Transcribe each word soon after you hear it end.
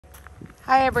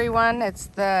Hi everyone, it's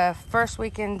the first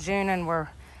week in June and we're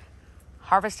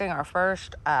harvesting our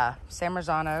first San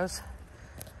Marzanos.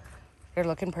 They're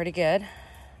looking pretty good.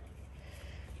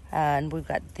 And we've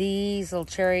got these little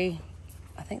cherry,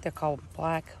 I think they're called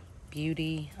Black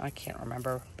Beauty. I can't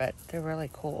remember, but they're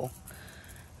really cool.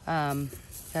 Got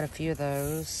a few of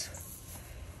those.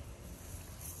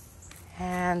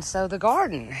 And so the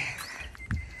garden,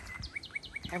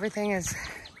 everything is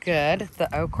good.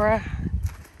 The okra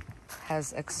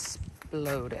has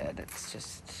exploded. It's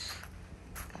just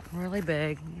gotten really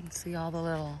big. You can see all the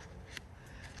little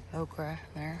okra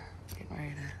there getting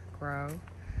ready to grow.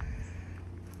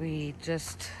 My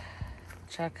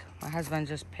husband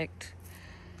just picked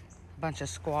a bunch of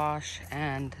squash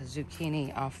and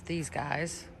zucchini off these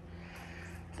guys.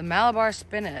 The Malabar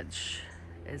spinach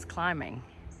is climbing.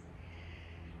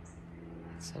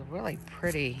 It's a really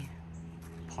pretty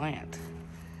plant.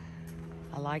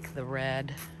 I like the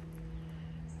red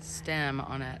stem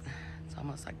on it. It's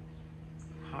almost like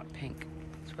hot pink.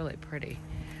 It's really pretty.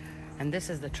 And this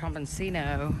is the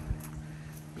Tromboncino.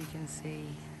 You can see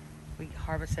we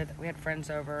harvested, we had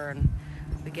friends over and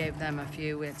we gave them a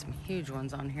few. We had some huge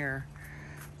ones on here.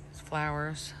 There's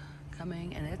flowers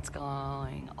coming and it's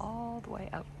going all the way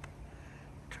up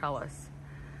trellis.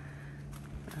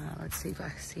 Let's see if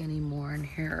I see any more in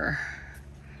here.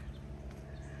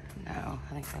 No,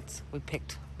 I think we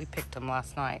picked them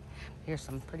last night. Here's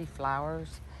some pretty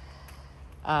flowers.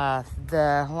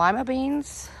 The lima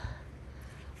beans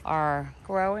are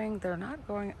growing. They're not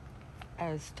growing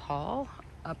as tall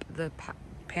up the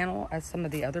panel as some of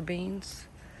the other beans.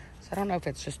 So I don't know if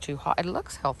it's just too hot. It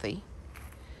looks healthy.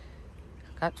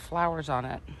 Got flowers on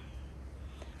it.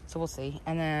 So we'll see.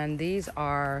 And then these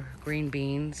are green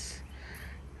beans.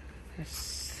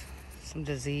 There's some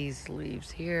diseased leaves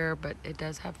here, but it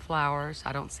does have flowers.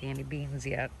 I don't see any beans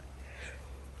yet.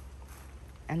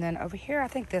 And then over here, I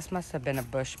think this must have been a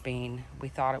bush bean. We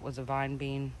thought it was a vine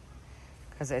bean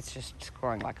because it's just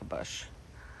growing like a bush.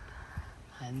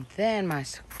 And then my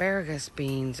asparagus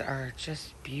beans are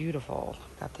just beautiful.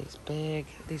 Got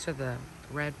these are the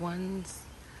red ones.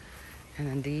 And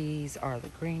then these are the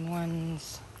green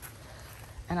ones.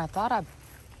 And I thought I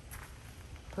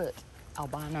put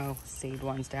albino seed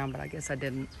ones down, but I guess I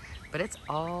didn't. But it's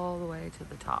all the way to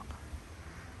the top.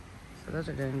 So those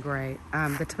are doing great.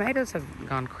 The tomatoes have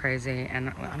gone crazy, and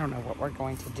I don't know what we're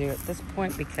going to do at this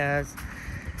point because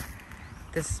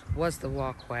this was the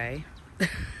walkway.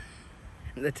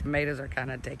 The tomatoes are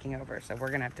kind of taking over, so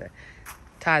we're gonna have to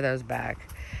tie those back.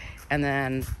 And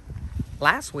then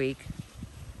last week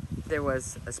there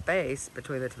was a space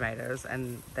between the tomatoes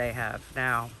and they have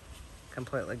now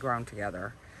completely grown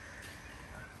together.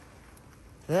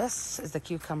 This is the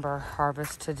cucumber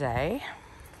harvest today.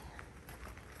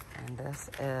 And there's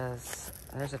a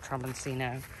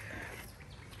Tromboncino.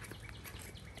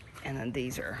 And then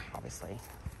these are obviously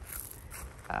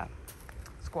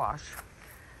squash.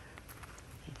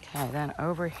 Okay, then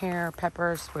over here,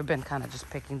 peppers. We've been kind of just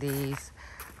picking these.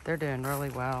 They're doing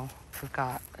really well. We've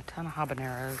got a ton of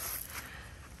habaneros.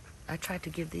 I tried to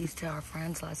give these to our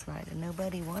friends last night and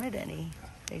nobody wanted any.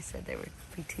 They said they would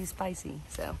be too spicy.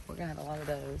 So we're gonna have a lot of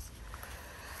those.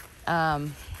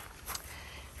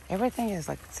 Everything is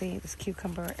like, see, this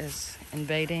cucumber is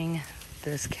invading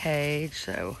this cage.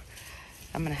 So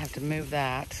I'm gonna have to move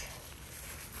that.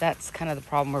 That's kind of the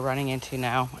problem we're running into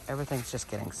now. Everything's just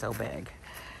getting so big.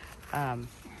 Got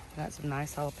some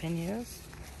nice jalapenos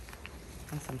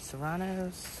and some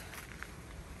serranos.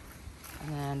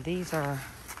 And then these are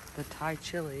the Thai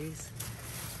chilies.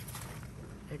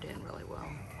 They're doing really well.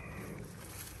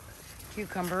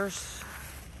 Cucumbers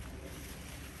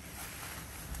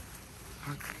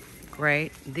are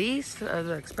great. These are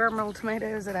the experimental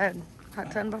tomatoes that I had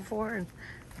not done before, and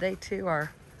they too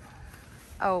are,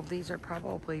 these are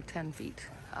probably 10 feet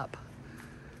up.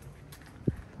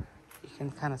 You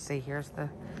can kind of see, here's the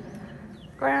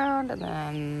ground, and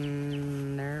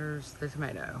then there's the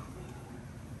tomato.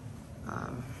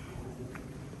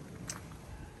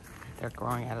 They're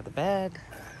growing out of the bed,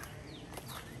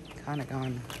 kind of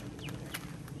gone,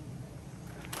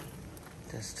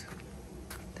 they're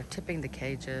tipping the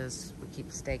cages. We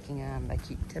keep staking them, they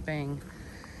keep tipping.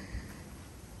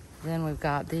 Then we've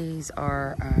got, these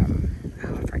are, I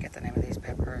forget the name of these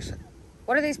peppers.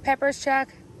 What are these peppers,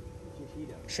 Chuck?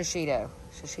 Shishito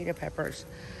peppers.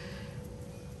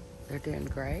 They're doing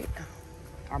great.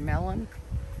 Our melon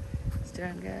is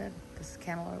doing good. This is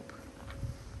cantaloupe.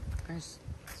 There's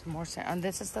some more, and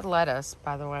this is the lettuce,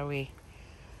 by the way.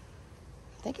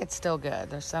 I think it's still good.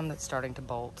 There's some that's starting to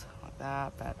bolt like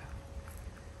that, but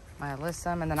my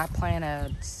alyssum, and then I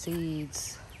planted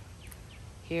seeds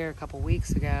here a couple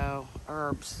weeks ago.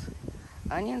 Herbs.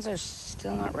 Onions are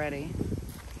still not ready.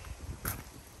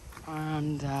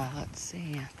 And let's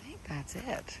see, I think that's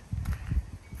it.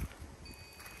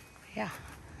 Yeah,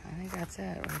 I think that's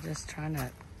it. We're just trying to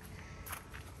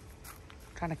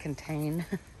contain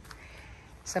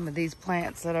some of these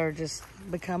plants that are just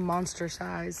become monster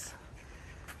size.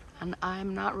 And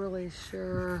I'm not really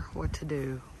sure what to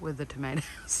do with the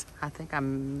tomatoes. I think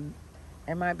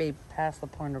it might be past the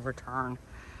point of return.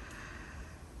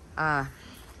 I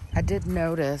did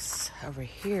notice over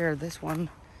here, this one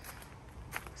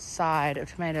side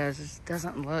of tomatoes just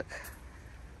doesn't look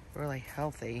really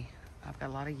healthy. I've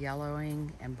got a lot of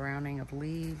yellowing and browning of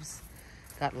leaves.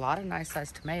 Got a lot of nice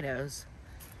sized tomatoes.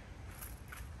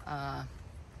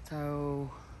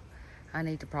 So I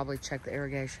need to probably check the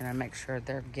irrigation and make sure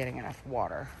they're getting enough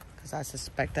water, because I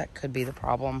suspect that could be the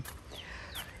problem.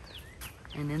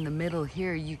 And in the middle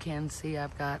here, you can see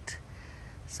I've got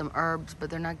some herbs, but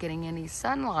they're not getting any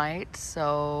sunlight,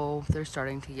 so they're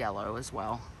starting to yellow as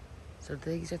well. So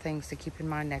these are things to keep in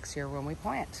mind next year when we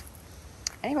plant.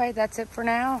 Anyway, that's it for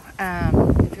now.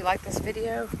 If you like this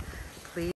video,